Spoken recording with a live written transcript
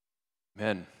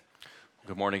Amen.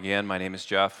 Good morning again. My name is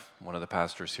Jeff, one of the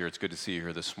pastors here. It's good to see you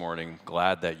here this morning.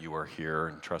 Glad that you are here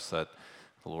and trust that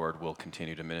the Lord will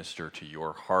continue to minister to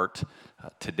your heart.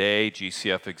 Today,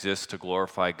 GCF exists to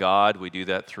glorify God. We do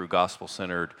that through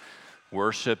gospel-centered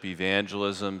worship,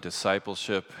 evangelism,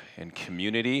 discipleship, and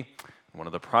community. One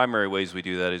of the primary ways we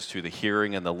do that is through the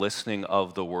hearing and the listening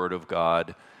of the Word of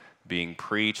God being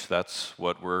preached. That's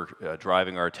what we're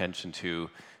driving our attention to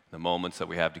the moments that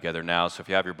we have together now. So if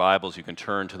you have your Bibles, you can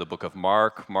turn to the book of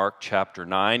Mark chapter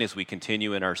 9, as we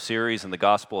continue in our series in the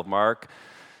Gospel of Mark.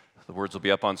 The words will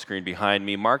be up on screen behind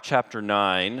me. Mark chapter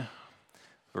 9,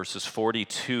 verses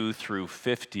 42 through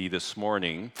 50 this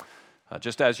morning.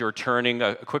 Just as you're turning,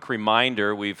 a quick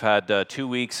reminder, we've had 2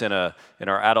 weeks in our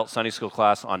adult Sunday school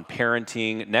class on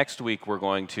parenting. Next week, we're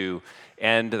going to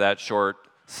end that short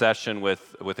session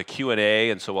with a Q&A,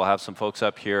 and so we'll have some folks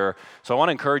up here. So I want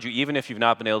to encourage you, even if you've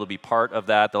not been able to be part of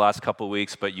that the last couple of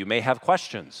weeks, but you may have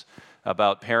questions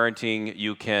about parenting,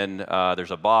 you can,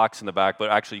 there's a box in the back, but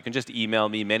actually you can just email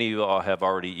me. Many of you all have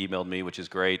already emailed me, which is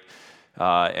great,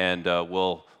 and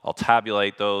I'll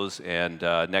tabulate those, and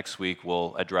next week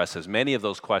we'll address as many of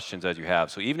those questions as you have.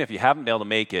 So even if you haven't been able to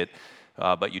make it,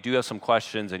 but you do have some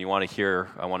questions and you want to hear,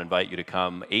 I want to invite you to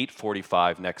come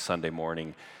 8:45 next Sunday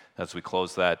morning as we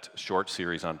close that short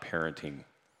series on parenting.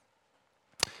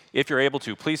 If you're able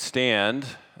to, please stand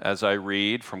as I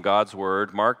read from God's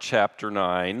Word, Mark chapter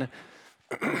 9,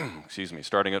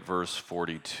 starting at verse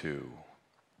 42.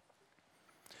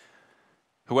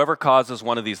 Whoever causes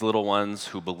one of these little ones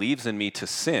who believes in me to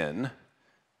sin,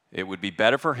 it would be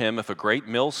better for him if a great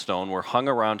millstone were hung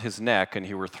around his neck and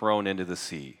he were thrown into the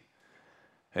sea.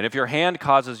 And if your hand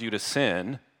causes you to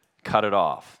sin, cut it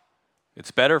off. It's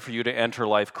better for you to enter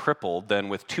life crippled than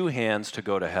with 2 hands to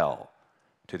go to hell,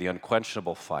 to the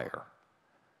unquenchable fire.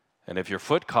 And if your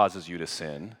foot causes you to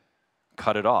sin,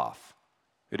 cut it off.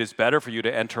 It is better for you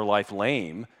to enter life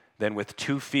lame than with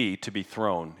 2 feet to be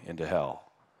thrown into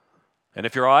hell. And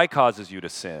if your eye causes you to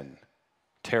sin,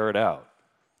 tear it out.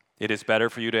 It is better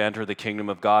for you to enter the kingdom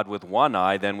of God with 1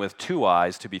 eye than with 2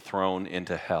 eyes to be thrown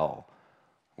into hell,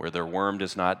 where their worm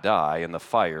does not die and the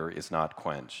fire is not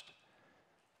quenched.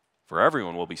 For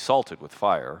everyone will be salted with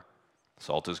fire.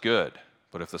 Salt is good,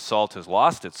 but if the salt has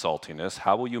lost its saltiness,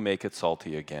 how will you make it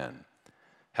salty again?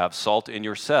 Have salt in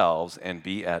yourselves and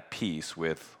be at peace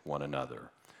with one another.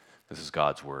 This is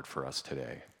God's word for us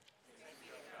today.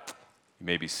 You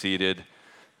may be seated.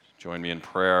 Join me in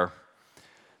prayer.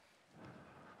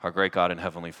 Our great God and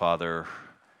Heavenly Father,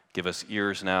 give us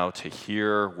ears now to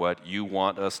hear what you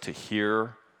want us to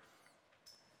hear.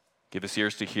 Give us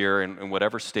ears to hear in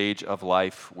whatever stage of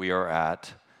life we are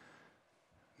at,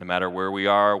 no matter where we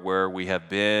are, where we have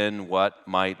been, what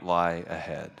might lie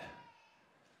ahead.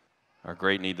 Our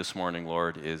great need this morning,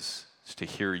 Lord, is to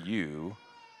hear you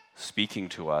speaking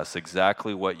to us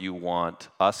exactly what you want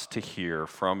us to hear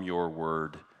from your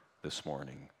word this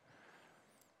morning.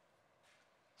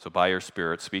 So by your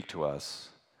Spirit, speak to us,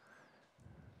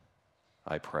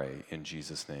 I pray, in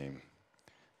Jesus' name.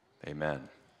 Amen.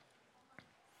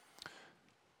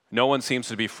 No one seems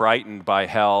to be frightened by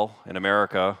hell in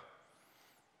America.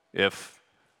 If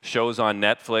shows on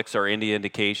Netflix are any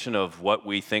indication of what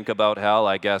we think about hell,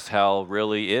 I guess hell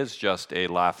really is just a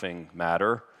laughing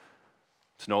matter.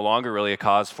 It's no longer really a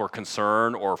cause for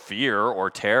concern or fear or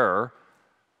terror.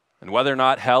 And whether or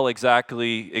not hell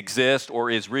exactly exists or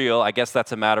is real, I guess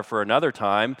that's a matter for another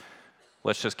time.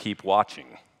 Let's just keep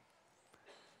watching.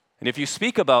 And if you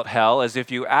speak about hell as if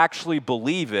you actually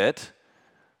believe it,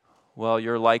 well,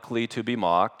 you're likely to be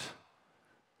mocked.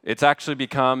 It's actually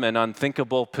become an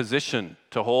unthinkable position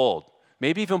to hold,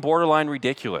 maybe even borderline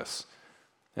ridiculous.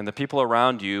 And the people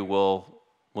around you will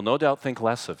no doubt think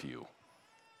less of you.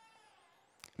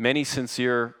 Many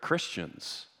sincere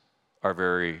Christians are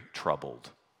very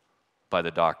troubled by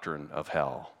the doctrine of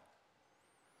hell.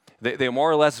 They more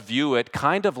or less view it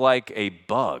kind of like a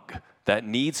bug that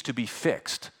needs to be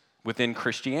fixed within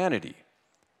Christianity.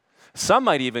 Some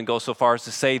might even go so far as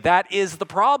to say that is the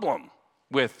problem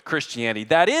with Christianity.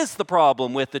 That is the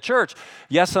problem with the church.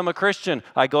 Yes, I'm a Christian.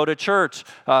 I go to church,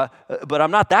 but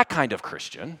I'm not that kind of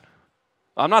Christian.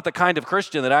 I'm not the kind of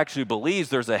Christian that actually believes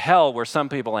there's a hell where some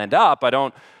people end up. I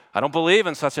don't believe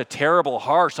in such a terrible,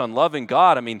 harsh, unloving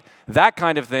God. I mean, that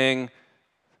kind of thing,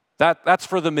 that's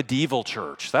for the medieval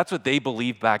church. That's what they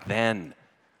believed back then.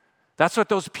 That's what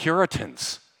those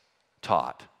Puritans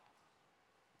taught.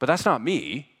 But that's not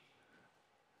me,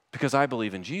 because I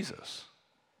believe in Jesus.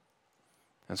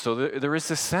 And so there is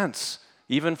this sense,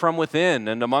 even from within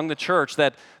and among the church,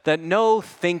 that no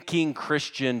thinking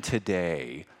Christian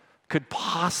today could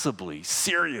possibly,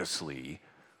 seriously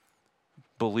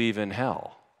believe in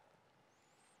hell.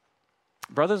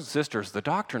 Brothers and sisters, the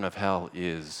doctrine of hell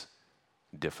is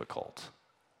difficult.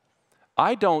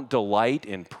 I don't delight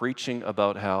in preaching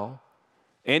about hell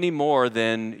any more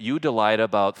than you delight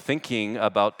about thinking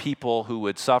about people who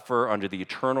would suffer under the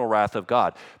eternal wrath of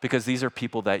God, because these are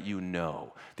people that you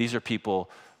know. These are people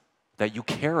that you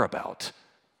care about.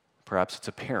 Perhaps it's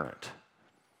a parent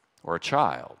or a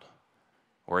child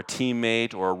or a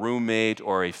teammate or a roommate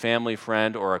or a family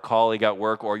friend or a colleague at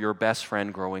work or your best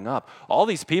friend growing up. All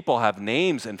these people have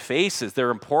names and faces.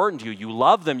 They're important to you. You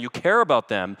love them, you care about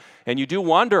them, and you do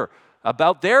wonder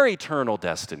about their eternal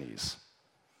destinies.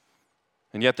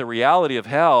 And yet the reality of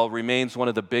hell remains one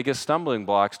of the biggest stumbling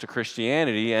blocks to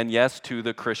Christianity and, yes, to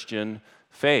the Christian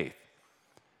faith.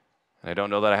 And I don't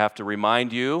know that I have to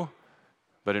remind you,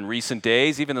 but in recent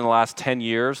days, even in the last 10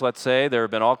 years, let's say, there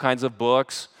have been all kinds of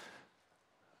books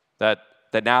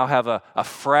that now have a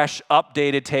fresh,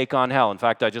 updated take on hell. In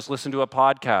fact, I just listened to a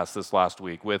podcast this last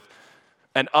week with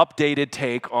an updated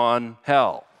take on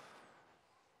hell.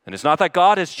 And it's not that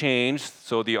God has changed,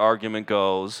 so the argument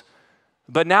goes,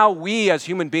 but now we as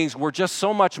human beings, we're just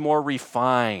so much more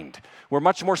refined. We're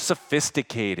much more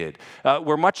sophisticated.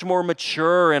 We're much more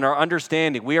mature in our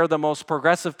understanding. We are the most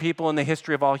progressive people in the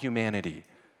history of all humanity.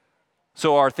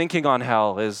 So our thinking on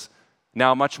hell is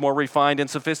now much more refined and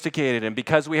sophisticated. And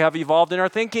because we have evolved in our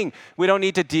thinking, we don't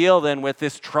need to deal then with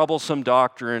this troublesome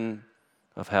doctrine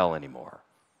of hell anymore.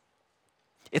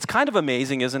 It's kind of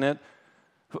amazing, isn't it?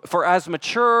 For as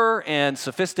mature and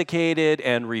sophisticated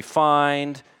and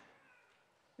refined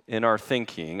in our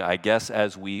thinking, I guess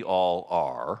as we all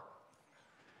are,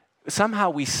 somehow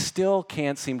we still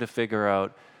can't seem to figure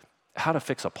out how to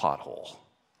fix a pothole.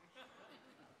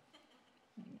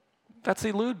 That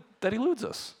eludes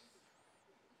us.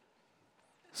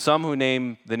 Some who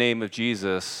name the name of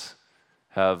Jesus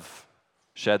have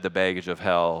shed the baggage of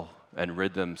hell and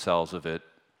rid themselves of it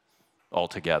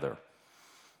altogether.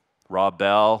 Rob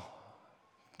Bell,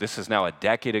 this is now a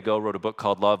decade ago, wrote a book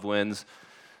called Love Wins.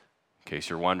 In case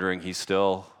you're wondering, he's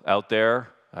still out there.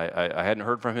 I hadn't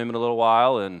heard from him in a little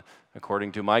while, and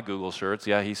according to my Google search,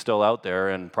 yeah, he's still out there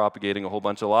and propagating a whole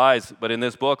bunch of lies. But in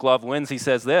this book, Love Wins, he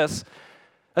says this: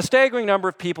 a staggering number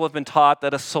of people have been taught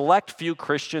that a select few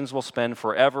Christians will spend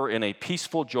forever in a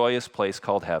peaceful, joyous place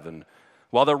called heaven,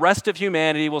 while the rest of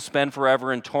humanity will spend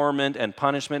forever in torment and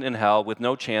punishment in hell with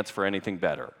no chance for anything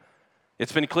better.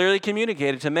 It's been clearly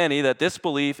communicated to many that this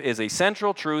belief is a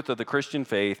central truth of the Christian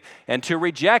faith, and to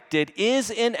reject it is,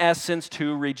 in essence,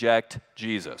 to reject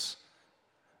Jesus.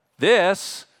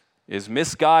 This is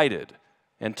misguided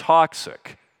and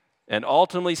toxic, and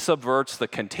ultimately subverts the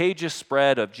contagious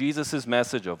spread of Jesus'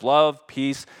 message of love,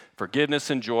 peace,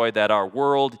 forgiveness, and joy that our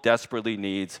world desperately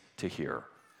needs to hear.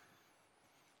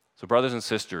 So, brothers and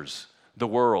sisters, the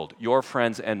world, your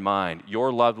friends and mine,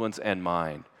 your loved ones and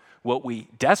mine, what we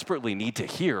desperately need to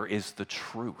hear is the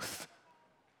truth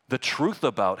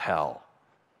about hell.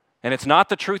 And it's not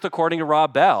the truth according to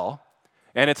Rob Bell,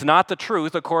 and it's not the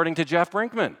truth according to Jeff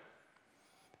Brinkman.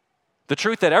 The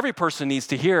truth that every person needs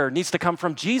to hear needs to come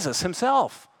from Jesus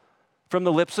himself, from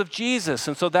the lips of Jesus.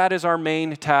 And so that is our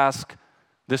main task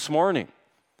this morning,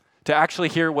 to actually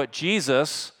hear what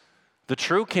Jesus, the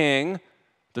true King,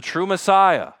 the true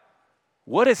Messiah,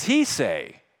 what does he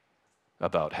say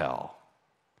about hell?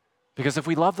 Because if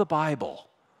we love the Bible,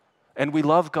 and we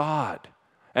love God,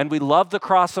 and we love the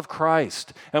cross of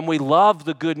Christ, and we love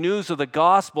the good news of the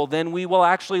gospel, then we will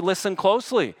actually listen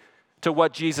closely to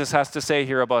what Jesus has to say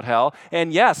here about hell.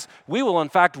 And yes, we will in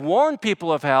fact warn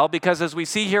people of hell, because as we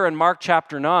see here in Mark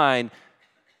chapter 9,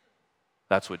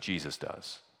 that's what Jesus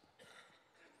does.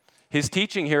 His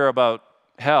teaching here about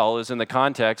hell is in the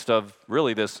context of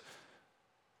really this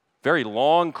very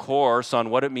long course on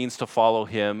what it means to follow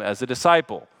him as a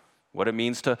disciple, what it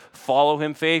means to follow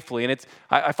him faithfully. And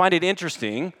I find it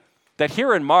interesting that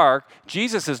here in Mark,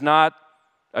 Jesus is not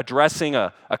addressing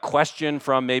a question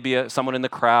from maybe someone in the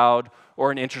crowd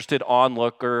or an interested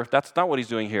onlooker. That's not what he's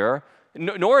doing here.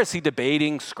 Nor is he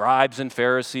debating scribes and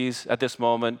Pharisees at this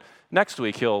moment. Next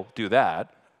week he'll do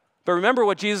that. But remember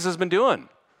what Jesus has been doing.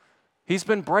 He's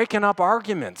been breaking up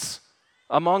arguments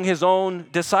among his own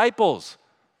disciples.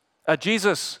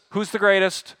 Jesus, who's the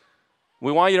greatest?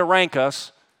 We want you to rank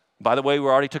us. By the way, we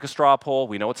already took a straw poll.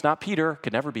 We know it's not Peter.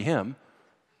 Could never be him.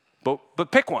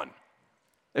 But pick one.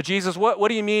 Jesus, what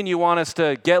do you mean you want us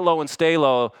to get low and stay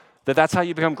low, that's how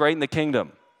you become great in the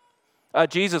kingdom?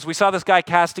 Jesus, we saw this guy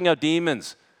casting out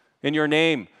demons in your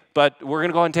name, but we're going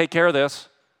to go ahead and take care of this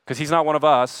because he's not one of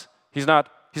us. He's not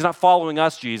following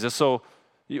us, Jesus, so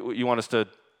you want us to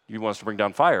bring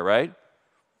down fire, right?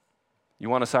 You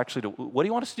want us actually to, what do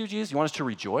you want us to do, Jesus? You want us to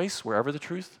rejoice wherever the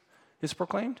truth is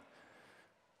proclaimed?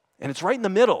 And it's right in the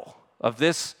middle of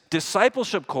this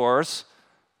discipleship course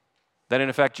that in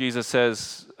effect Jesus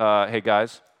says, hey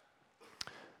guys,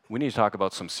 we need to talk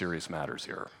about some serious matters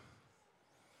here.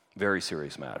 Very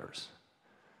serious matters.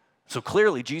 So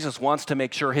clearly Jesus wants to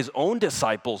make sure his own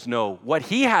disciples know what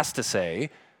he has to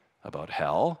say about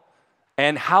hell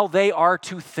and how they are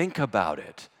to think about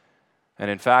it. And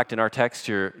in fact, in our text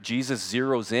here, Jesus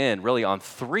zeroes in really on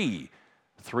three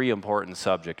important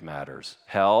subject matters: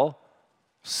 hell,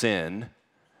 sin,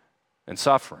 and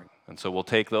suffering. And so we'll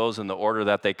take those in the order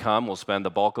that they come. We'll spend the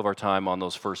bulk of our time on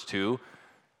those first two,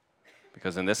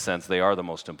 because in this sense, they are the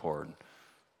most important.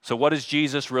 So what does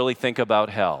Jesus really think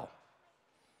about hell?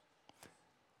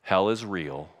 Hell is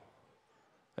real,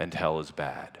 and hell is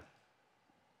bad.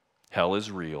 Hell is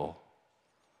real,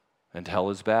 and hell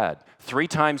is bad. 3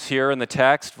 times here in the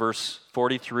text, verse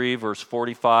 43, verse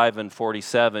 45, and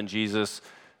 47, Jesus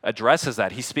addresses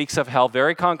that. He speaks of hell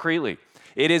very concretely.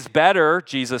 It is better,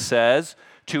 Jesus says,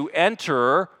 to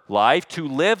enter life, to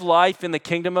live life in the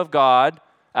kingdom of God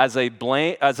as a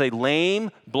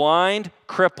lame, blind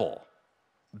cripple.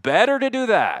 Better to do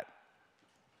that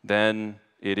than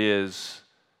it is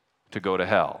to go to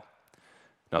hell.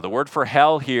 Now, the word for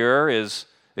hell here is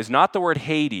not the word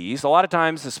Hades. A lot of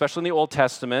times, especially in the Old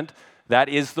Testament, that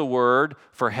is the word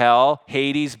for hell,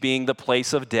 Hades being the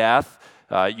place of death.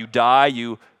 You die,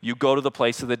 you go to the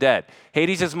place of the dead.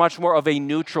 Hades is much more of a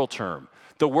neutral term.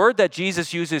 The word that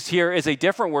Jesus uses here is a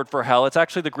different word for hell. It's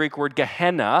actually the Greek word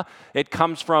Gehenna. It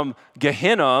comes from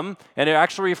Gehinnom, and it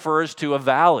actually refers to a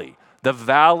valley, the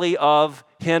Valley of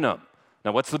Hinnom.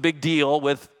 Now, what's the big deal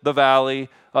with the Valley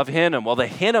of Hinnom? Well, the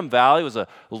Hinnom Valley was a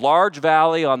large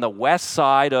valley on the west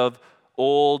side of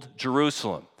Old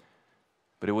Jerusalem.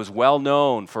 But it was well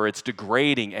known for its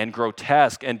degrading and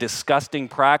grotesque and disgusting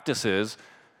practices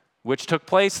which took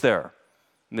place there.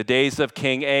 In the days of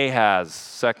King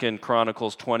Ahaz, 2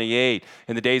 Chronicles 28.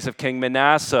 In the days of King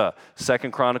Manasseh, 2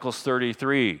 Chronicles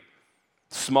 33.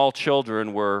 Small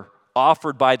children were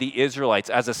offered by the Israelites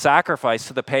as a sacrifice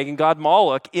to the pagan god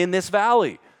Moloch in this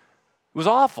valley. It was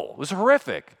awful. It was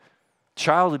horrific.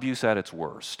 Child abuse at its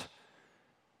worst.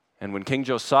 And when King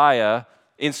Josiah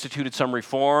instituted some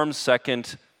reforms, 2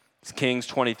 Kings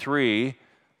 23,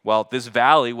 well, this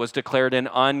valley was declared an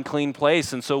unclean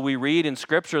place. And so we read in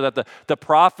Scripture that the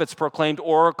prophets proclaimed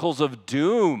oracles of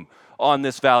doom on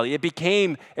this valley. It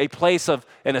became a place of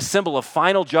and a symbol of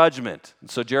final judgment. And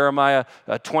so Jeremiah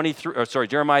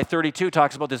 32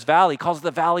 talks about this valley, calls it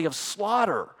the valley of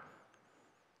slaughter.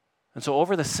 And so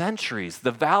over the centuries,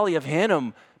 the Valley of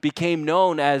Hinnom became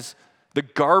known as the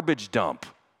garbage dump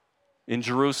in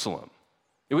Jerusalem.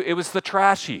 It was the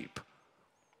trash heap.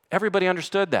 Everybody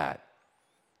understood that.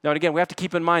 Now, and again, we have to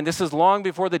keep in mind, this is long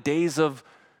before the days of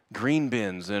green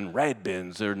bins and red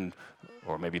bins, or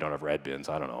maybe you don't have red bins,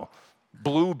 I don't know,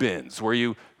 blue bins where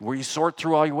you sort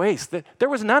through all your waste. There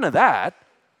was none of that.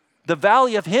 The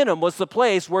Valley of Hinnom was the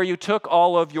place where you took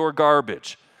all of your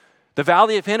garbage. The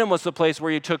Valley of Hinnom was the place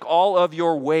where you took all of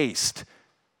your waste.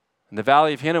 And the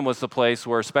Valley of Hinnom was the place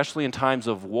where, especially in times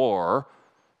of war,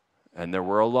 and there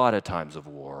were a lot of times of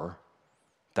war,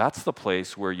 that's the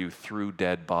place where you threw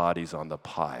dead bodies on the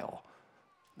pile,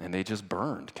 and they just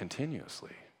burned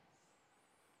continuously.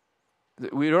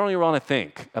 We don't even want to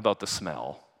think about the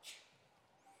smell,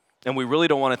 and we really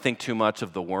don't want to think too much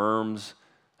of the worms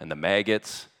and the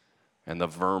maggots and the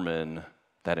vermin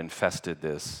that infested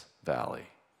this valley.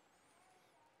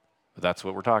 But that's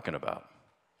what we're talking about,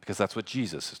 because that's what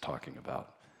Jesus is talking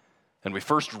about. And we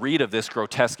first read of this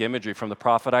grotesque imagery from the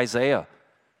prophet Isaiah,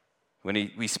 when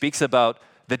he speaks about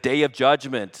the day of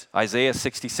judgment, Isaiah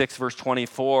 66, verse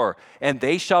 24, and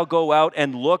they shall go out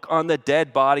and look on the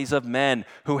dead bodies of men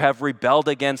who have rebelled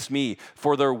against me,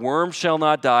 for their worm shall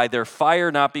not die, their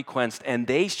fire not be quenched, and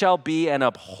they shall be an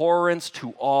abhorrence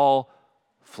to all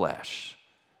flesh.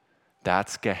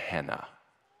 That's Gehenna.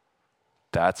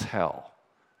 That's hell.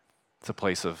 It's a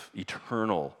place of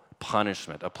eternal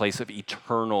punishment, a place of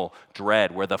eternal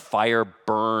dread where the fire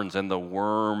burns and the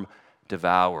worm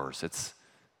devours. That's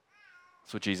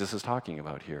what Jesus is talking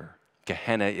about here.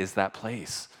 Gehenna is that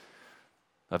place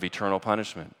of eternal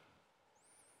punishment.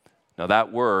 Now,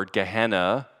 that word,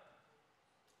 Gehenna,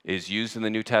 is used in the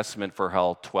New Testament for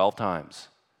hell 12 times.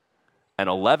 And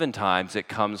 11 times it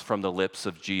comes from the lips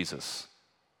of Jesus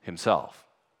himself.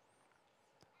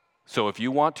 So if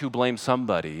you want to blame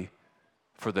somebody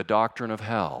for the doctrine of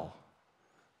hell,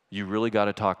 you really got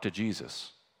to talk to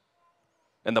Jesus.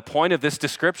 And the point of this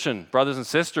description, brothers and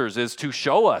sisters, is to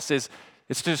show us, it's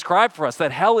to describe for us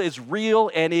that hell is real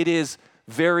and it is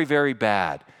very, very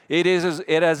bad. It is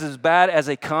as bad as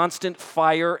a constant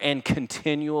fire and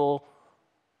continual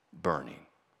burning.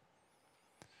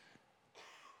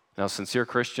 Now, sincere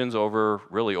Christians over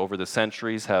the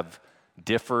centuries have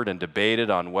differed and debated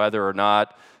on whether or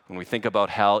not, when we think about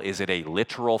hell, is it a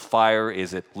literal fire?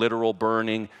 Is it literal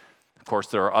burning? Of course,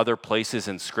 there are other places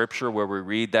in Scripture where we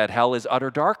read that hell is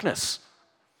utter darkness.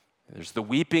 There's the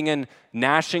weeping and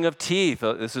gnashing of teeth.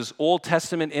 This is Old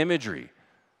Testament imagery.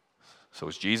 So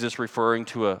is Jesus referring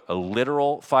to a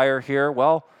literal fire here?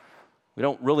 Well, we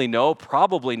don't really know,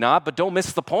 probably not, but don't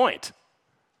miss the point.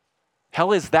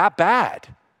 Hell is that bad.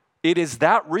 It is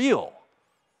that real.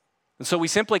 And so we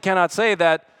simply cannot say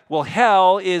that, well,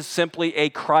 hell is simply a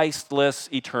Christless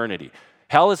eternity.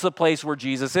 Hell is the place where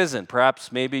Jesus isn't.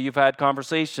 Perhaps maybe you've had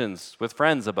conversations with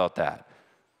friends about that.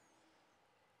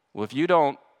 Well, if you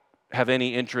don't have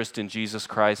any interest in Jesus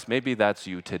Christ, maybe that's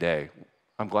you today.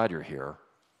 I'm glad you're here.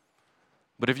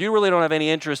 But if you really don't have any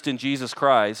interest in Jesus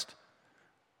Christ,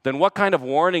 then what kind of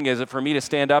warning is it for me to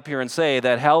stand up here and say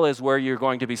that hell is where you're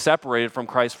going to be separated from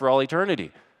Christ for all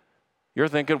eternity? You're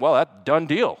thinking, well, that's a done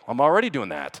deal. I'm already doing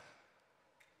that.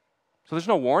 So there's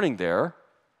no warning there.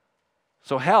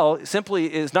 So hell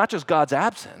simply is not just God's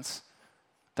absence.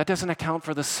 That doesn't account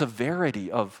for the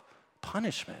severity of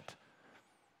punishment.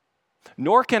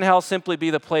 Nor can hell simply be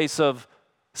the place of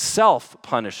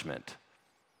self-punishment.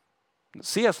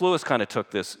 C.S. Lewis kind of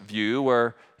took this view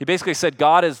where he basically said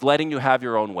God is letting you have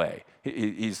your own way.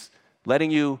 He's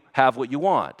letting you have what you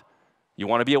want. You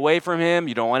want to be away from him,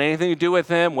 you don't want anything to do with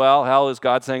him, well, hell is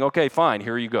God saying, okay, fine,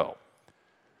 here you go.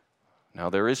 Now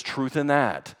there is truth in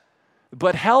that.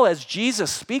 But hell, as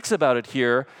Jesus speaks about it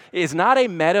here, is not a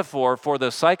metaphor for the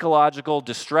psychological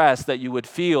distress that you would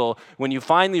feel when you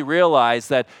finally realize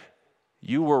that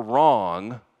you were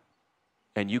wrong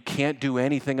and you can't do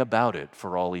anything about it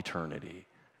for all eternity.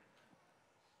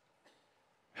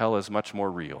 Hell is much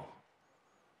more real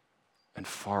and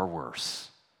far worse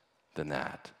than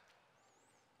that.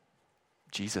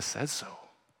 Jesus says so.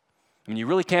 I mean, you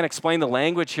really can't explain the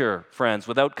language here, friends,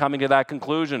 without coming to that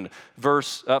conclusion.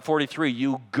 Verse 43,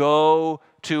 you go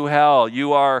to hell.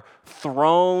 You are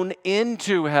thrown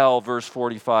into hell, verse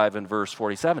 45 and verse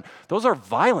 47. Those are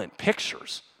violent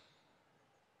pictures.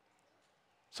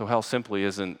 So hell simply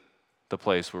isn't the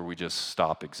place where we just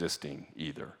stop existing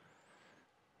either.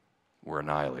 We're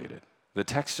annihilated. The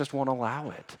text just won't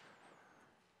allow it.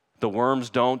 The worms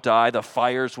don't die. The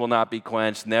fires will not be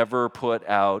quenched, never put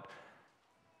out.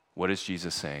 What is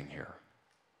Jesus saying here?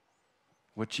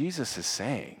 What Jesus is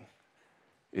saying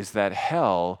is that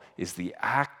hell is the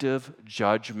active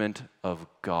judgment of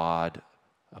God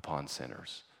upon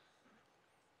sinners.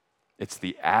 It's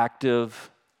the active,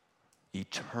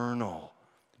 eternal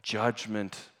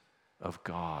judgment of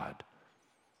God,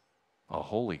 a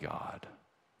holy God,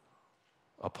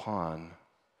 upon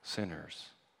sinners.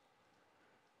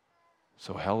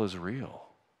 So hell is real.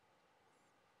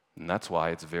 And that's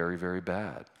why it's very, very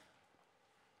bad.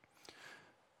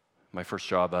 My first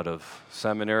job out of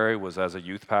seminary was as a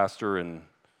youth pastor in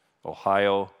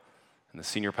Ohio, and the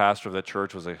senior pastor of that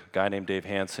church was a guy named Dave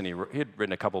Hansen. He had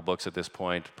written a couple books at this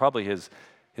point. Probably his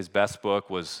best book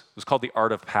was called The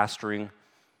Art of Pastoring,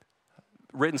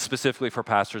 written specifically for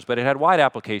pastors, but it had wide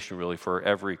application really for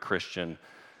every Christian.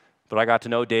 But I got to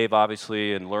know Dave,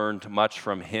 obviously, and learned much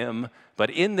from him. But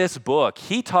in this book,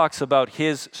 he talks about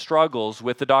his struggles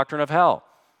with the doctrine of hell.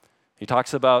 He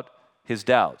talks about his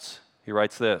doubts. He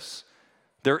writes this: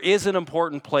 there is an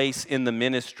important place in the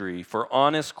ministry for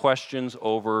honest questions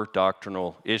over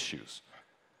doctrinal issues.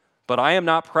 But I am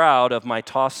not proud of my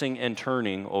tossing and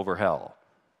turning over hell.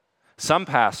 Some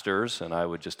pastors, and I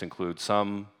would just include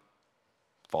some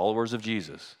followers of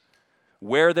Jesus,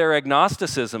 wear their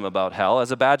agnosticism about hell as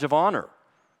a badge of honor.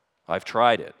 I've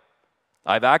tried it.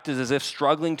 I've acted as if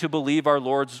struggling to believe our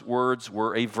Lord's words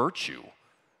were a virtue.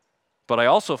 But I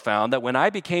also found that when I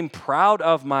became proud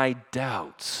of my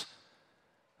doubts,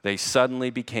 they suddenly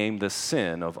became the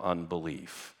sin of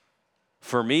unbelief.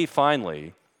 For me,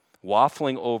 finally,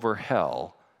 waffling over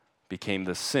hell became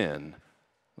the sin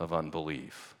of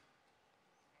unbelief.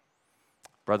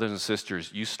 Brothers and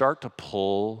sisters, you start to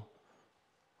pull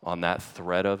on that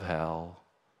thread of hell,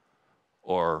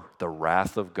 or the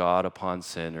wrath of God upon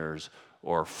sinners,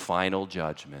 or final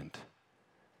judgment,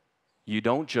 you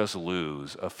don't just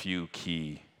lose a few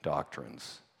key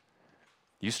doctrines.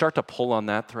 You start to pull on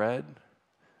that thread,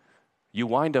 you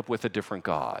wind up with a different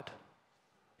God.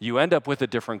 You end up with a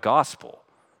different gospel.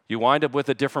 You wind up with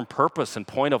a different purpose and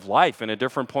point of life and a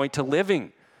different point to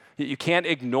living. You can't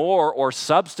ignore or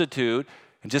substitute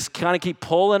and just kind of keep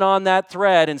pulling on that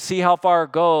thread and see how far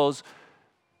it goes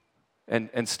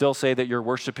and still say that you're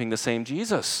worshiping the same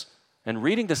Jesus. and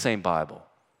reading the same Bible,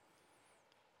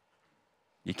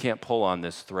 you can't pull on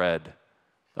this thread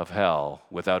of hell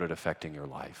without it affecting your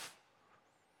life.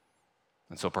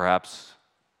 And so perhaps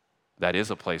that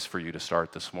is a place for you to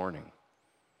start this morning.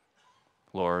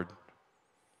 Lord,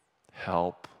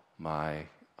 help my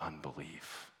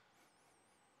unbelief.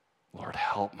 Lord,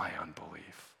 help my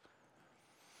unbelief.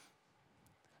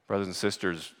 Brothers and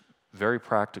sisters, very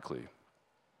practically,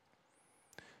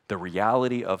 the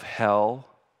reality of hell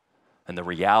and the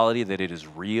reality that it is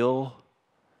real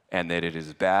and that it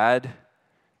is bad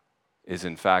is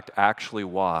in fact actually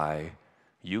why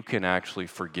you can actually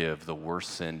forgive the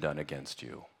worst sin done against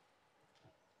you.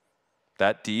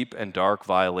 That deep and dark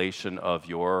violation of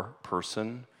your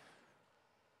person,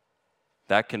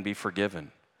 that can be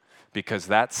forgiven because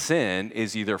that sin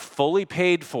is either fully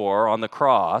paid for on the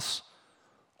cross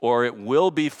or it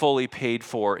will be fully paid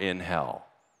for in hell.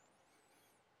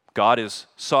 God is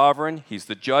sovereign. He's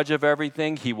the judge of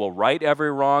everything. He will right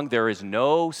every wrong. There is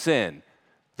no sin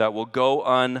that will go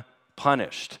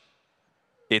unpunished.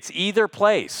 It's either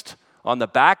placed on the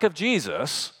back of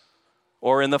Jesus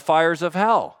or in the fires of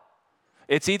hell.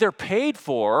 It's either paid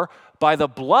for by the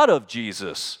blood of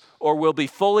Jesus or will be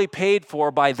fully paid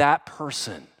for by that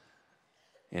person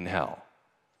in hell.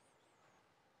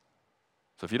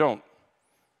 So if you don't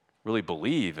really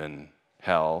believe in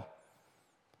hell,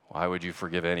 why would you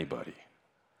forgive anybody?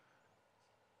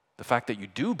 The fact that you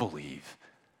do believe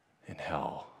in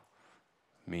hell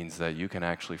means that you can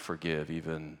actually forgive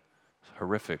even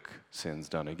horrific sins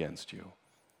done against you.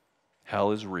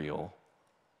 Hell is real,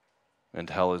 and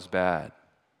hell is bad.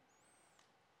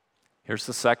 Here's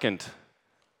the second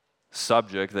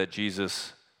subject that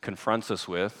Jesus confronts us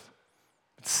with.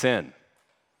 It's sin.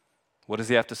 What does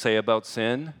he have to say about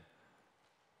sin?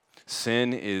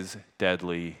 Sin is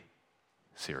deadly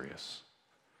serious.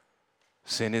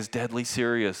 Sin is deadly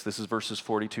serious. This is verses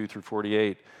 42 through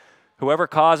 48. Whoever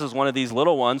causes one of these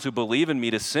little ones who believe in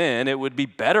me to sin, it would be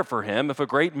better for him if a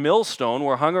great millstone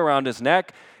were hung around his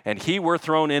neck and he were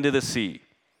thrown into the sea.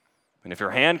 And if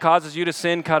your hand causes you to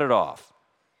sin, cut it off.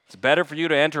 It's better for you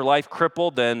to enter life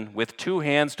crippled than with 2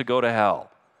 hands to go to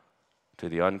hell, to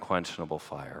the unquenchable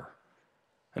fire.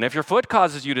 And if your foot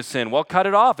causes you to sin, well, cut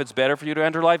it off. It's better for you to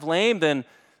enter life lame than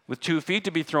with 2 feet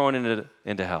to be thrown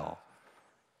into hell.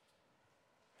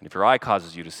 And if your eye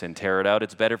causes you to sin, tear it out.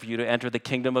 It's better for you to enter the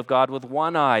kingdom of God with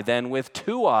 1 eye than with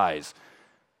 2 eyes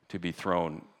to be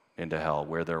thrown into hell,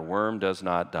 where their worm does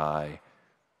not die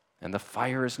and the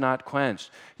fire is not quenched.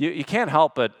 You can't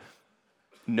help but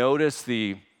notice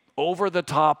the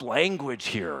over-the-top language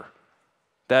here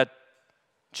that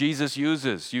Jesus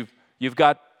uses. You've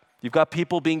got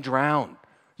people being drowned.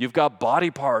 You've got body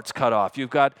parts cut off. You've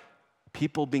got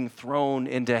people being thrown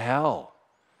into hell.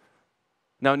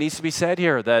 Now, it needs to be said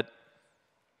here that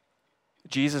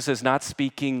Jesus is not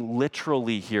speaking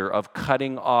literally here of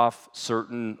cutting off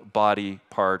certain body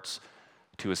parts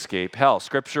to escape hell.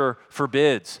 Scripture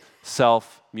forbids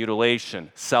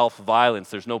self-mutilation, self-violence.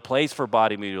 There's no place for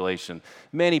body mutilation.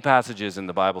 Many passages in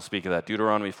the Bible speak of that.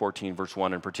 Deuteronomy 14, verse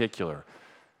 1 in particular.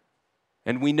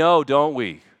 And we know, don't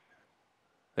we,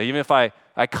 that even if I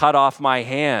cut off my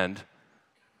hand,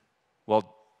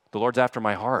 well, the Lord's after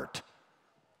my heart.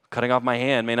 Cutting off my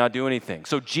hand may not do anything.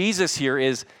 So Jesus here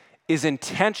is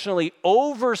intentionally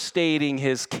overstating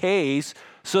his case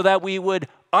so that we would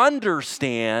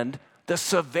understand the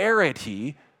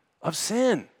severity of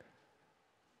sin.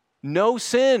 No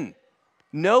sin,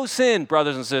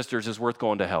 brothers and sisters, is worth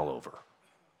going to hell over.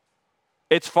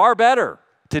 It's far better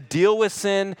to deal with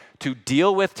sin, to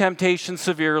deal with temptation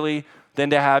severely, than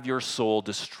to have your soul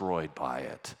destroyed by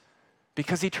it.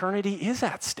 Because eternity is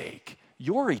at stake.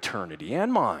 Your eternity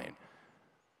and mine.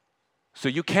 So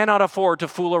you cannot afford to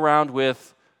fool around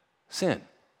with sin.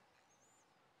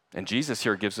 And Jesus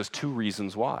here gives us 2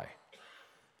 reasons why.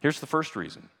 Here's the first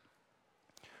reason.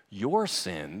 Your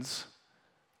sins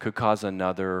could cause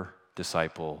another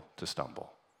disciple to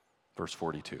stumble. Verse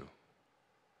 42.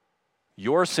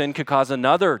 Your sin could cause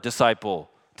another disciple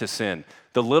to sin.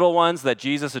 The little ones that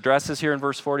Jesus addresses here in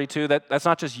verse 42, that's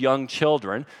not just young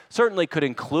children. Certainly could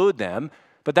include them,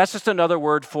 but that's just another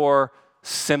word for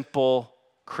simple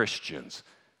Christians,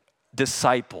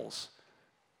 disciples,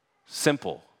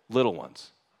 simple, little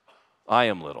ones. I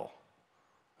am little,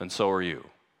 and so are you.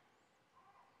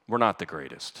 We're not the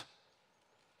greatest.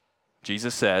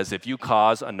 Jesus says, if you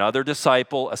cause another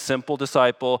disciple, a simple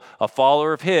disciple, a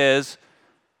follower of his,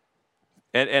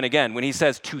 and again, when he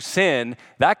says to sin,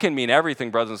 that can mean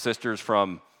everything, brothers and sisters,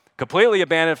 from completely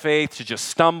abandon faith to just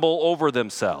stumble over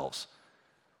themselves.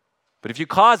 But if you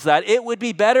cause that, it would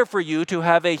be better for you to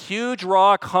have a huge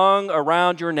rock hung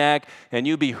around your neck and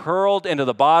you be hurled into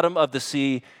the bottom of the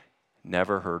sea,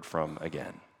 never heard from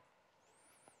again.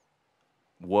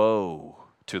 Woe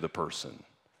to the person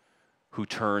who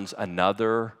turns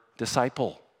another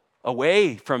disciple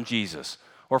away from Jesus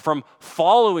or from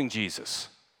following Jesus.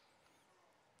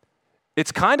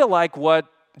 It's kind of like what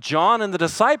John and the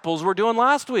disciples were doing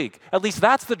last week. At least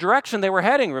that's the direction they were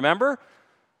heading, remember?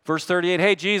 Verse 38,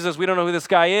 hey, Jesus, we don't know who this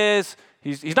guy is.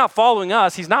 He's not following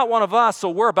us. He's not one of us, so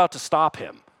we're about to stop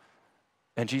him.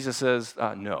 And Jesus says,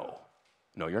 no,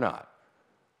 you're not.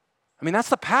 I mean, that's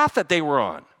the path that they were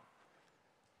on.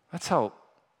 That's how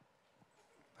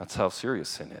serious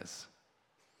sin is.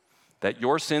 That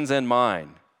your sins and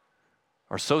mine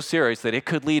are so serious that it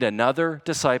could lead another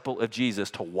disciple of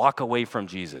Jesus to walk away from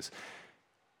Jesus.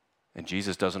 And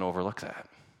Jesus doesn't overlook that.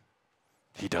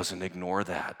 He doesn't ignore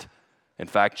that. In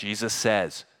fact, Jesus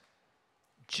says,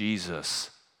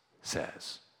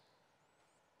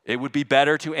 it would be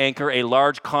better to anchor a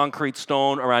large concrete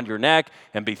stone around your neck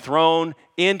and be thrown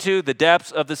into the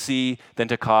depths of the sea than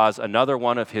to cause another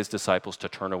one of his disciples to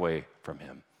turn away from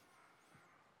him.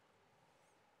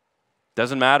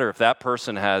 Doesn't matter if that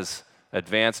person has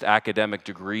advanced academic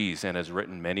degrees and has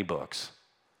written many books.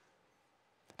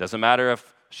 Doesn't matter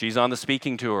if she's on the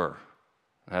speaking tour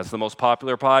and has the most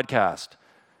popular podcast.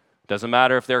 Doesn't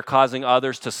matter if they're causing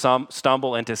others to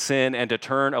stumble and to sin and to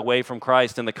turn away from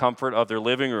Christ in the comfort of their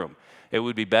living room. It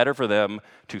would be better for them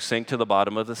to sink to the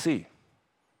bottom of the sea.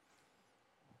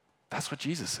 That's what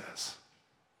Jesus says.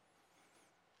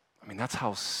 I mean, that's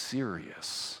how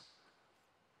serious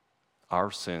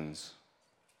our sins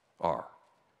are.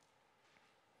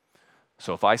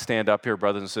 So if I stand up here,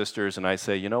 brothers and sisters, and I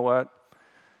say, you know what?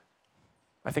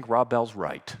 I think Rob Bell's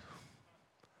right.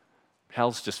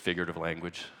 Hell's just figurative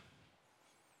language.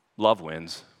 Love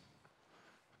wins.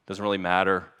 Doesn't really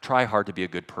matter. Try hard to be a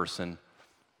good person.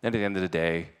 And at the end of the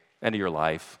day, end of your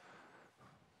life,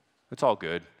 it's all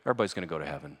good. Everybody's going to go to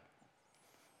heaven.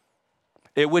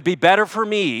 It would be better for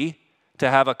me to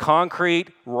have a concrete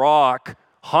rock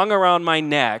hung around my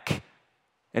neck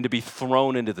and to be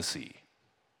thrown into the sea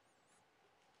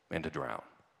and to drown.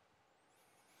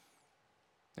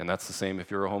 And that's the same if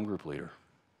you're a home group leader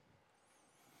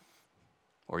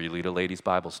or you lead a ladies'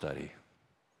 Bible study,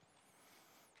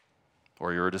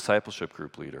 or you're a discipleship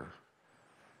group leader,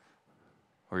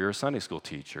 or you're a Sunday school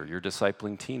teacher, you're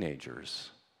discipling teenagers,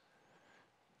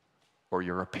 or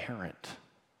you're a parent.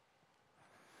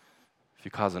 If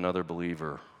you cause another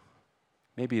believer,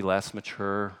 maybe less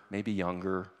mature, maybe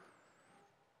younger,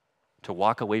 to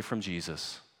walk away from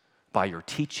Jesus by your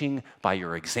teaching, by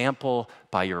your example,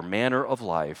 by your manner of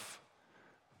life,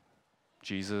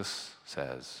 Jesus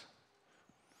says,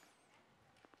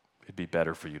 it'd be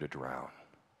better for you to drown.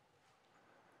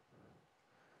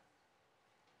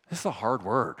 This is a hard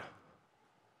word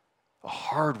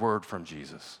from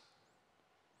Jesus.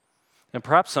 And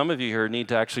perhaps some of you here need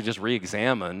to actually just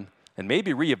re-examine and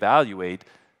maybe reevaluate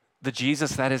the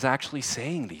Jesus that is actually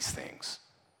saying these things.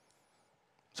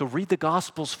 So read the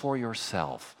Gospels for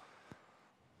yourself.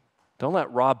 Don't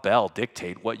let Rob Bell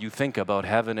dictate what you think about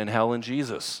heaven and hell and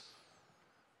Jesus.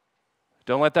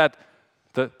 Don't let that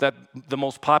the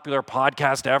most popular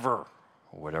podcast ever,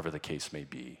 or whatever the case may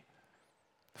be,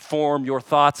 form your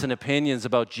thoughts and opinions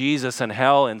about Jesus and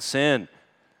hell and sin.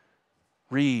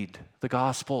 Read the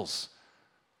Gospels.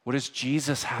 What does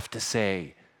Jesus have to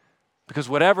say? Because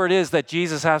whatever it is that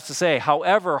Jesus has to say,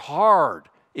 however hard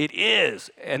it is,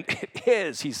 and it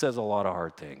is, he says a lot of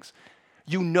hard things,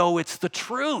 you know it's the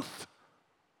truth.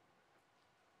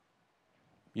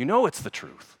 You know it's the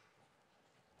truth.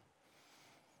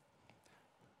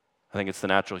 I think it's the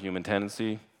natural human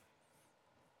tendency,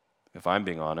 if I'm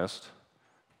being honest.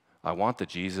 I want the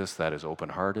Jesus that is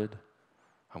open-hearted.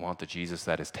 I want the Jesus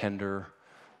that is tender.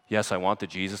 Yes, I want the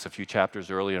Jesus a few chapters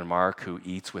earlier in Mark who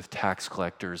eats with tax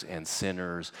collectors and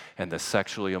sinners and the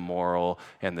sexually immoral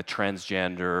and the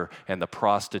transgender and the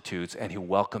prostitutes and who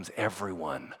welcomes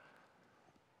everyone.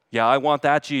 Yeah, I want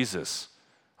that Jesus.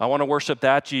 I want to worship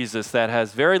that Jesus that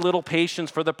has very little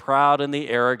patience for the proud and the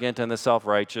arrogant and the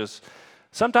self-righteous,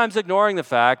 sometimes ignoring the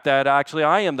fact that actually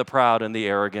I am the proud and the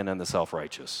arrogant and the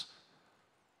self-righteous.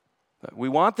 We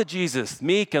want the Jesus,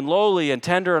 meek and lowly and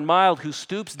tender and mild, who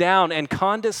stoops down and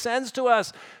condescends to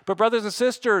us. But brothers and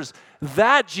sisters,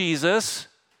 that Jesus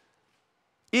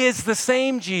is the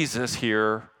same Jesus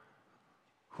here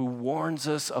who warns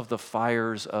us of the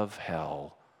fires of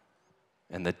hell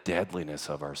and the deadliness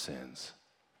of our sins.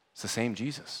 It's the same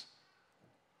Jesus.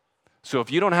 So if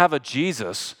you don't have a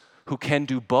Jesus who can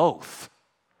do both,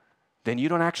 then you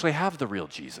don't actually have the real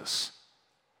Jesus.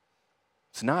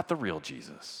 It's not the real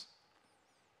Jesus.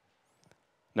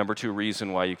 Number 2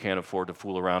 reason why you can't afford to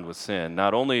fool around with sin.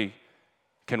 Not only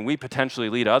can we potentially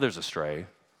lead others astray,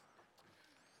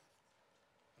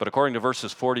 but according to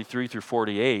verses 43 through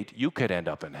 48, you could end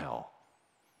up in hell.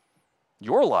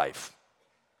 Your life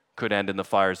could end in the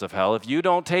fires of hell if you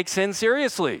don't take sin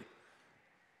seriously.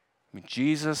 I mean,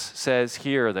 Jesus says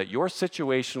here that your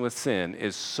situation with sin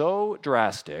is so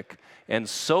drastic and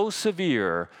so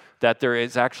severe that there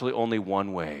is actually only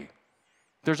one way.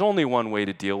 There's only one way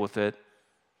to deal with it,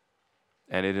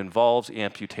 and it involves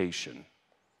amputation,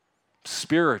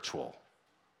 spiritual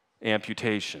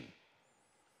amputation.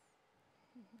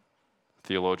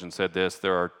 Theologian said this: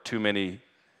 there are too many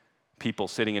people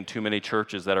sitting in too many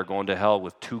churches that are going to hell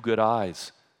with 2 good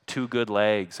eyes, 2 good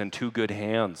legs, and 2 good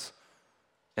hands.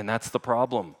 And that's the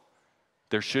problem.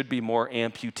 There should be more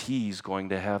amputees going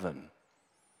to heaven.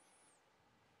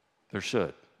 There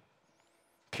should.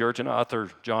 Puritan author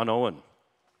John Owen,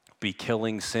 be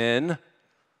killing sin,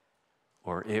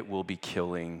 or it will be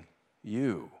killing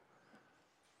you.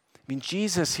 I mean,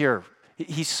 Jesus here,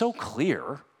 he's so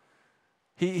clear.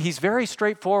 He's very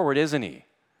straightforward, isn't he?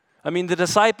 I mean, the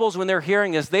disciples, when they're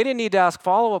hearing this, they didn't need to ask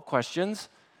follow-up questions.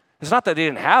 It's not that they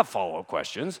didn't have follow-up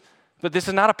questions, but this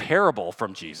is not a parable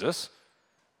from Jesus.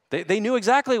 They knew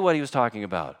exactly what he was talking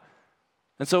about.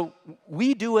 And so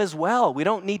we do as well. We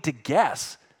don't need to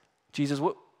guess. Jesus,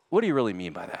 what do you really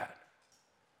mean by that?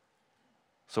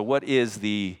 So what is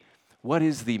the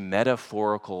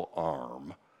metaphorical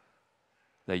arm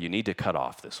that you need to cut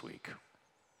off this week?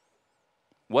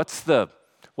 What's the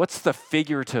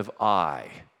figurative eye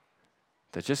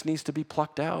that just needs to be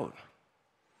plucked out?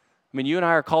 I mean, you and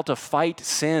I are called to fight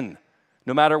sin,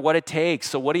 no matter what it takes.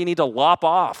 So what do you need to lop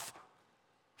off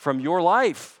from your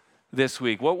life this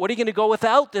week? What are you going to go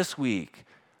without this week?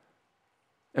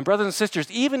 And brothers and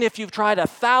sisters, even if you've tried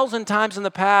 1,000 times in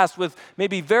the past with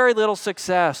maybe very little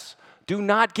success, do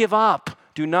not give up.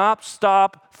 Do not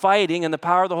stop fighting in the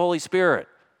power of the Holy Spirit.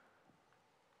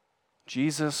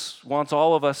 Jesus wants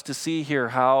all of us to see here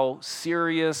how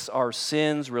serious our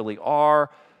sins really are.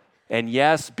 And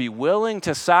yes, be willing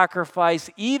to sacrifice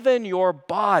even your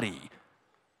body,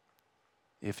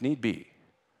 if need be,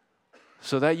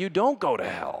 so that you don't go to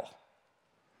hell.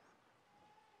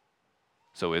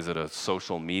 So is it a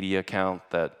social media account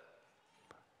that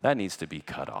needs to be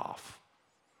cut off?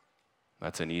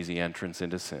 That's an easy entrance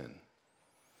into sin.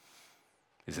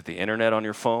 Is it the internet on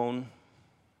your phone?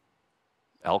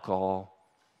 Alcohol?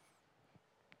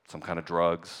 Some kind of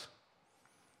drugs?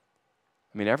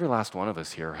 I mean, every last one of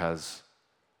us here has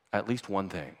at least one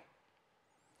thing.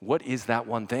 What is that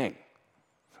one thing?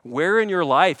 Where in your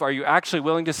life are you actually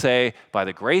willing to say, by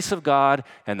the grace of God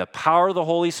and the power of the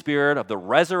Holy Spirit, of the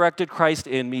resurrected Christ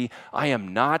in me, I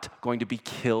am not going to be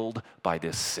killed by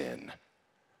this sin?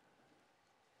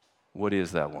 What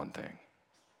is that one thing?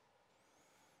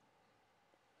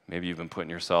 Maybe you've been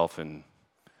putting yourself in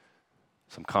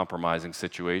some compromising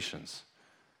situations.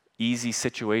 Easy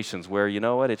situations where, you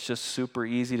know what, it's just super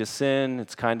easy to sin.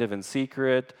 It's kind of in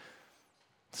secret.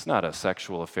 It's not a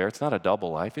sexual affair. It's not a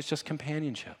double life. It's just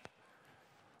companionship.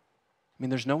 I mean,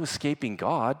 there's no escaping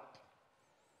God.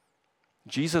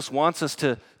 Jesus wants us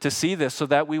to see this so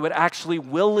that we would actually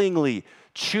willingly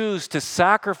choose to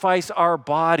sacrifice our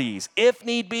bodies, if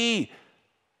need be,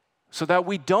 so that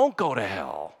we don't go to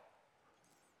hell.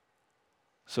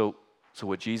 So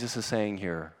what Jesus is saying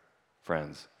here,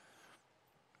 friends,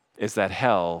 is that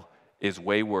hell is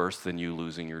way worse than you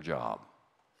losing your job.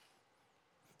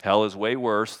 Hell is way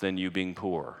worse than you being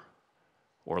poor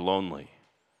or lonely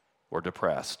or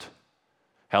depressed.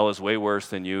 Hell is way worse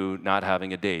than you not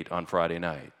having a date on Friday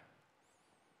night.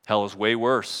 Hell is way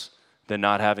worse than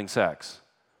not having sex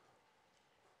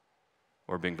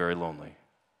or being very lonely.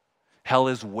 Hell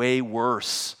is way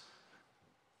worse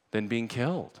than being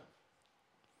killed.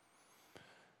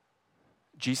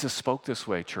 Jesus spoke this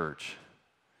way, church.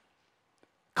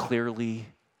 Clearly,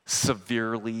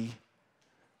 severely,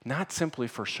 not simply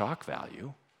for shock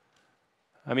value.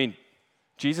 I mean,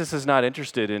 Jesus is not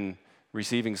interested in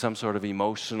receiving some sort of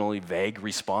emotionally vague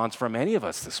response from any of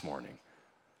us this morning.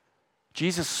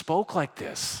 Jesus spoke like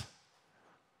this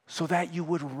so that you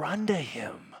would run to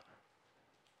him,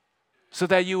 so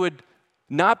that you would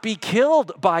not be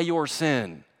killed by your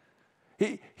sin.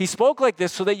 He spoke like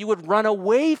this so that you would run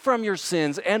away from your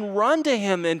sins and run to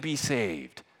him and be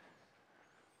saved.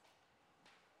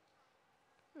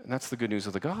 And that's the good news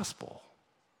of the gospel.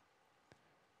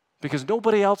 Because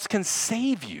nobody else can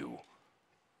save you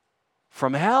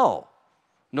from hell.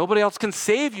 Nobody else can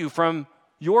save you from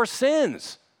your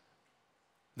sins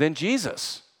than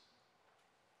Jesus.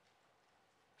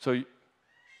 So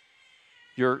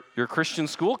your Christian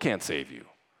school can't save you.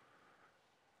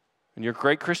 And your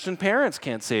great Christian parents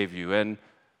can't save you. And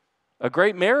a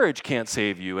great marriage can't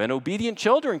save you. And obedient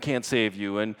children can't save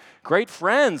you. And great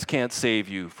friends can't save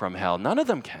you from hell. None of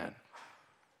them can.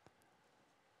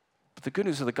 But the good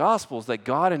news of the gospel is that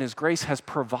God in his grace has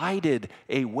provided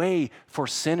a way for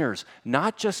sinners,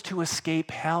 not just to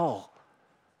escape hell,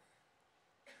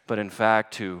 but in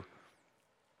fact to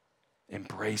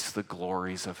embrace the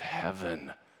glories of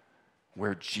heaven,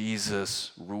 where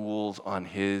Jesus rules on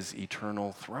his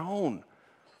eternal throne.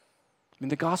 I mean,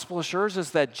 the gospel assures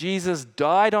us that Jesus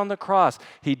died on the cross.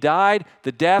 He died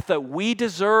the death that we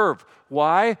deserve.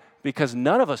 Why? Because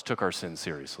none of us took our sins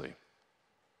seriously.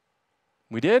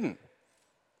 We didn't.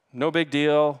 No big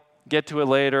deal. Get to it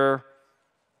later.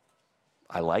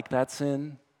 I like that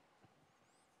sin.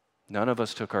 None of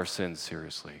us took our sins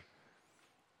seriously.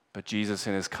 But Jesus,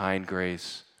 in his kind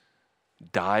grace,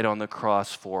 died on the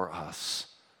cross for us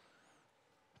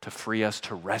to free us,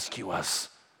 to rescue us,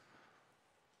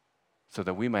 so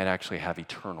that we might actually have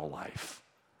eternal life.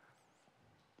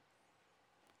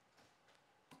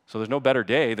 So there's no better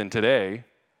day than today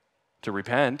to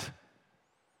repent,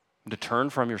 and to turn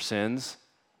from your sins,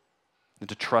 and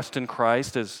to trust in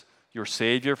Christ as your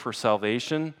Savior for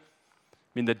salvation.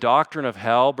 I mean, the doctrine of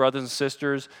hell, brothers and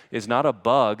sisters, is not a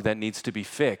bug that needs to be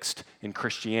fixed in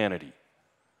Christianity.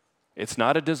 It's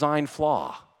not a design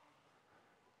flaw.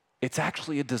 It's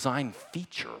actually a design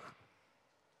feature.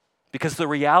 Because the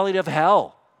reality of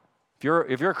hell, if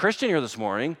you're a Christian here this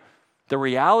morning, the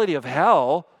reality of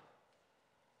hell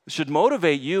should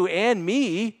motivate you and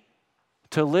me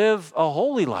to live a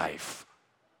holy life,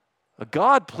 a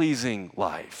God-pleasing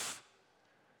life.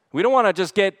 We don't want to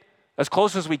just get as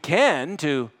close as we can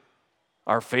to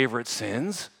our favorite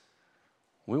sins.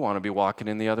 We want to be walking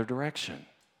in the other direction.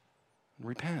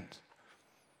 Repent.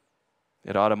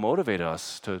 It ought to motivate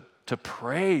us to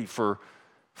pray for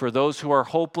those who are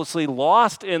hopelessly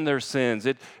lost in their sins.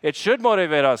 It should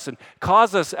motivate us and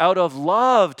cause us out of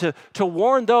love to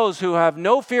warn those who have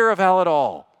no fear of hell at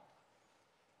all.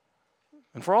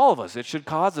 And for all of us, it should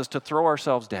cause us to throw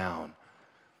ourselves down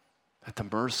at the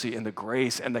mercy and the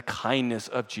grace and the kindness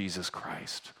of Jesus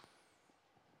Christ.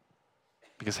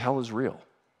 Because hell is real.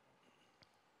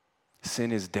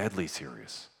 Sin is deadly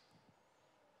serious.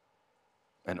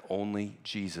 And only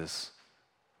Jesus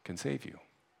can save you.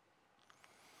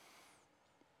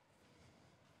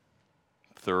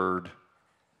 Third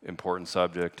important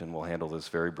subject, and we'll handle this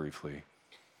very briefly.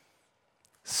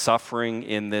 Suffering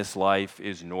in this life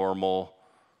is normal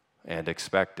and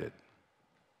expected.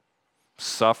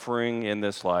 Suffering in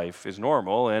this life is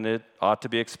normal and it ought to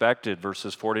be expected.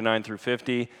 Verses 49 through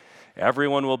 50,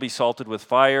 everyone will be salted with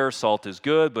fire. Salt is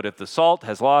good, but if the salt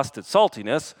has lost its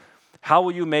saltiness, how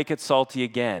will you make it salty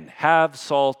again? Have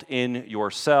salt in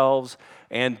yourselves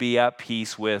and be at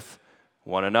peace with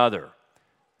one another.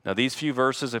 Now, these few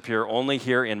verses appear only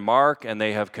here in Mark, and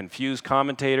they have confused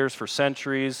commentators for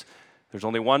centuries. There's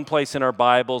only one place in our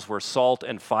Bibles where salt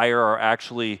and fire are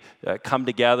actually come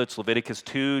together. It's Leviticus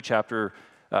 2,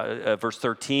 verse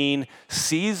 13.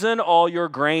 Season all your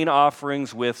grain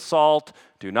offerings with salt.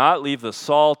 Do not leave the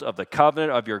salt of the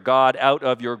covenant of your God out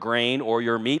of your grain or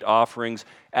your meat offerings.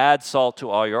 Add salt to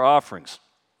all your offerings.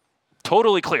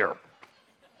 Totally clear.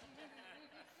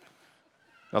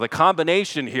 Now, the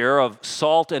combination here of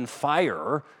salt and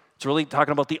fire, it's really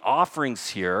talking about the offerings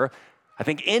here, I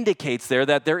think indicates there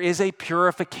that there is a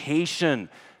purification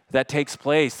that takes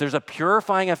place. There's a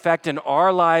purifying effect in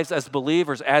our lives as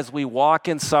believers as we walk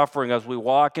in suffering, as we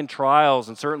walk in trials,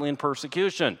 and certainly in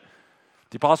persecution.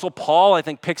 The Apostle Paul, I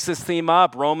think, picks this theme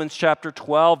up. Romans chapter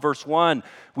 12, verse 1.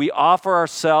 We offer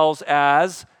ourselves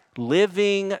as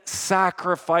living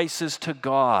sacrifices to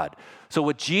God. So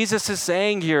what Jesus is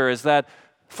saying here is that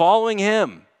following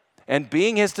him and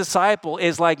being his disciple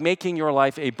is like making your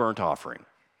life a burnt offering.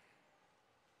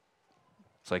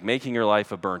 It's like making your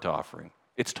life a burnt offering.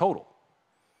 It's total.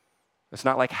 It's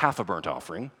not like half a burnt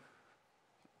offering.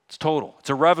 It's total. It's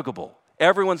irrevocable.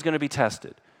 Everyone's going to be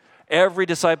tested. Every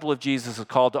disciple of Jesus is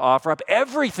called to offer up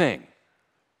everything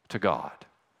to God.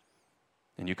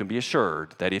 And you can be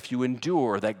assured that if you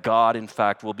endure, that God, in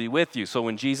fact, will be with you. So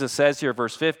when Jesus says here,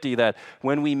 verse 50, that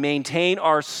when we maintain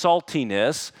our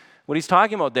saltiness, what he's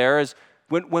talking about there is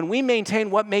when we maintain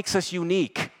what makes us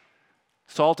unique.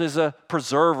 Salt is a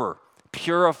preserver,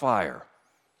 purifier.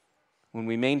 When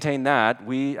we maintain that,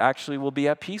 we actually will be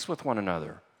at peace with one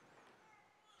another.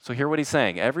 So hear what he's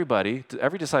saying. Every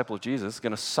disciple of Jesus is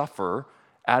going to suffer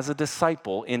as a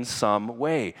disciple in some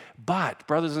way. But,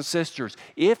 brothers and sisters,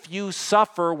 if you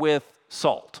suffer with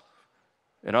salt,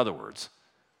 in other words,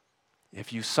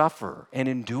 if you suffer and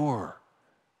endure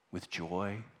with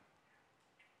joy,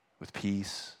 with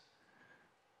peace,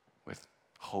 with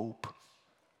hope,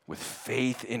 with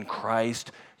faith in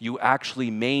Christ, you actually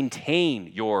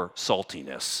maintain your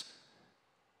saltiness.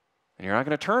 And you're not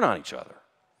going to turn on each other.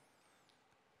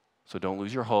 So don't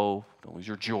lose your hope, don't lose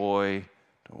your joy,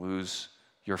 don't lose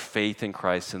your faith in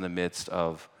Christ in the midst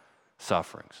of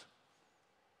sufferings.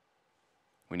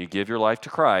 When you give your life to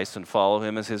Christ and follow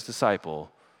him as his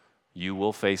disciple, you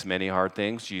will face many hard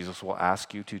things. Jesus will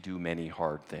ask you to do many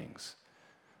hard things.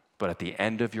 But at the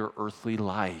end of your earthly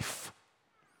life,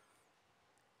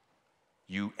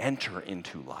 you enter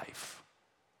into life.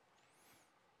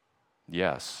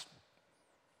 Yes,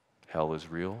 hell is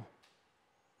real.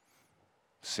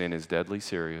 Sin is deadly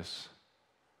serious.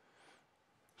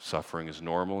 Suffering is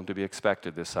normal and to be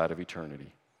expected this side of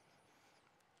eternity.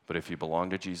 But if you belong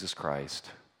to Jesus Christ,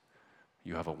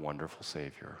 you have a wonderful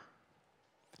Savior.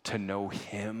 To know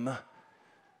him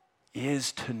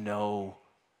is to know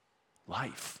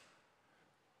life.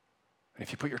 And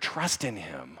if you put your trust in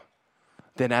him,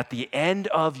 then at the end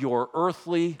of your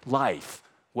earthly life,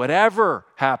 whatever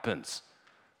happens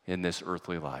in this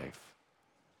earthly life,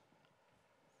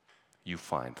 you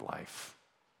find life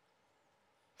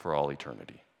for all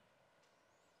eternity.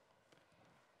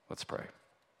 Let's pray.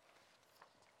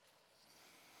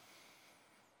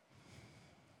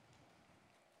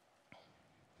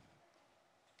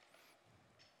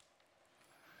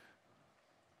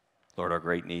 Lord, our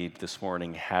great need this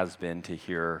morning has been to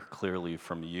hear clearly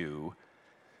from you.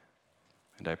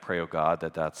 And I pray, oh God,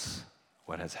 that that's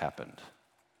what has happened.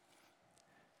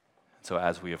 So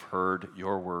as we have heard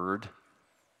your word,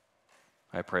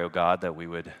 I pray, oh God, that we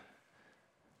would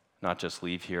not just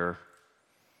leave here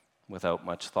without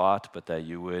much thought, but that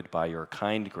you would, by your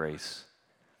kind grace,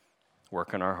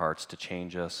 work in our hearts to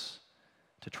change us,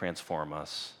 to transform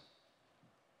us.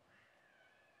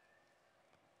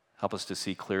 Help us to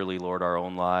see clearly, Lord, our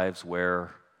own lives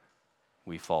where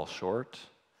we fall short,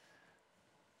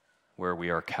 where we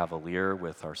are cavalier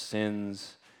with our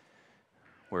sins,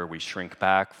 where we shrink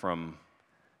back from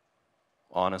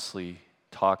honestly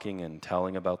talking and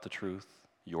telling about the truth,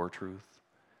 your truth.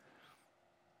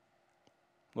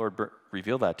 Lord,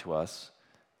 reveal that to us,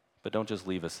 but don't just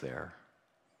leave us there.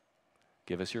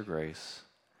 Give us your grace.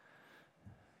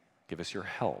 Give us your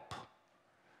help.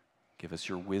 Give us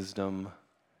your wisdom.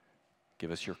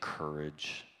 Give us your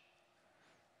courage.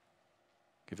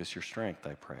 Give us your strength,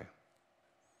 I pray,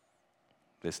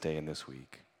 this day and this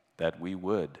week, that we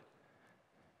would,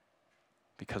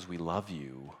 because we love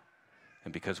you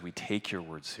and because we take your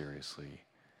word seriously,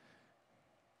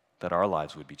 that our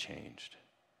lives would be changed.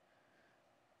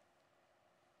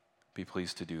 Be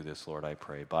pleased to do this, Lord, I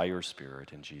pray, by your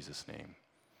Spirit, in Jesus' name.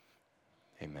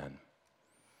 Amen.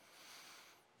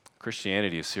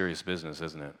 Christianity is serious business,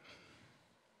 isn't it?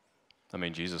 I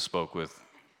mean, Jesus spoke with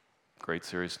great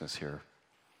seriousness here,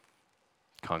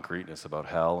 concreteness about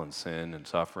hell and sin and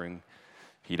suffering.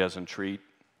 He doesn't treat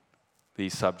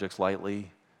these subjects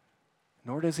lightly,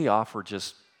 nor does he offer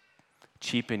just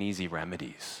cheap and easy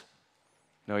remedies.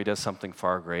 No, he does something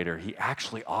far greater. He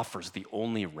actually offers the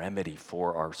only remedy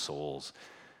for our souls.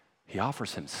 He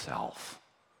offers himself.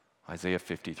 Isaiah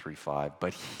 53:5.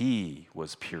 But he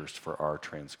was pierced for our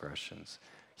transgressions.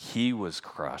 He was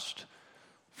crushed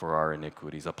for our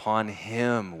iniquities. Upon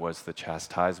him was the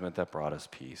chastisement that brought us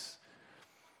peace.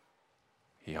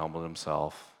 He humbled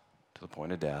himself to the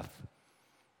point of death,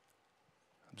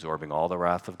 absorbing all the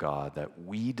wrath of God that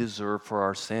we deserve for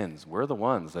our sins. We're the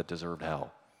ones that deserved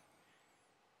hell.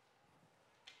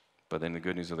 But in the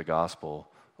good news of the gospel,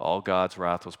 all God's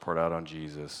wrath was poured out on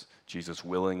Jesus. Jesus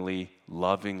willingly,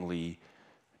 lovingly,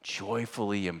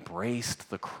 joyfully embraced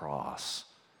the cross.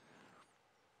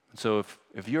 And so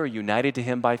if you are united to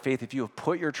him by faith, if you have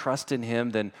put your trust in him,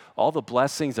 then all the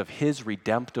blessings of his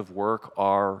redemptive work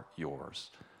are yours.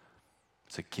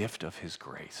 It's a gift of his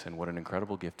grace, and what an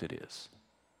incredible gift it is.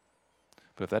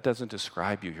 But if that doesn't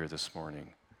describe you here this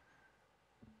morning,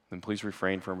 then please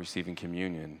refrain from receiving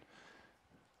communion.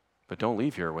 But don't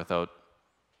leave here without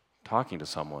talking to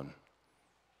someone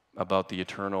about the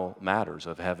eternal matters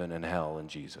of heaven and hell in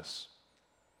Jesus.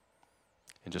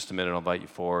 In just a minute, I'll invite you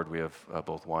forward. We have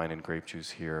both wine and grape juice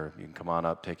here. You can come on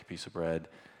up, take a piece of bread,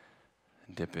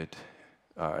 and dip it,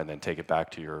 and then take it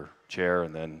back to your chair,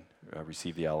 and then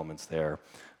receive the elements there.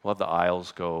 We'll have the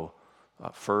aisles go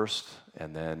first,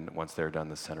 and then once they're done,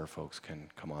 the center folks can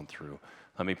come on through.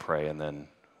 Let me pray, and then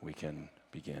we can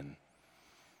begin.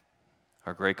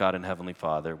 Our great God and Heavenly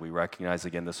Father, we recognize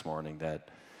again this morning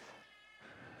that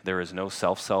there is no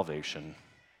self-salvation.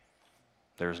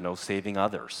 There is no saving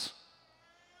others.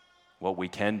 What we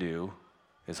can do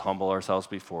is humble ourselves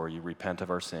before you, repent of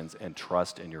our sins, and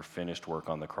trust in your finished work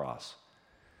on the cross.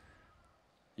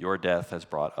 Your death has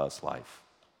brought us life.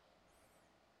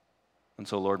 And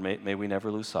so, Lord, may we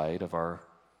never lose sight of our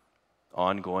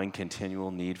ongoing,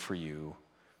 continual need for you.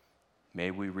 May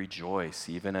we rejoice,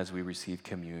 even as we receive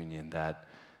communion, that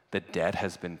the debt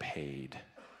has been paid.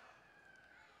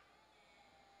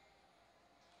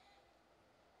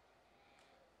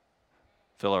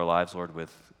 Fill our lives, Lord,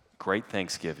 with great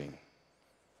thanksgiving,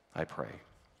 I pray.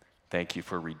 Thank you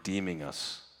for redeeming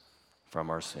us from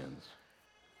our sins.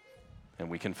 And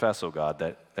we confess, O God,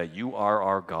 that you are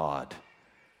our God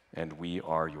and we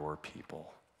are your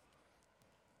people.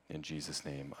 In Jesus'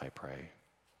 name I pray.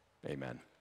 Amen.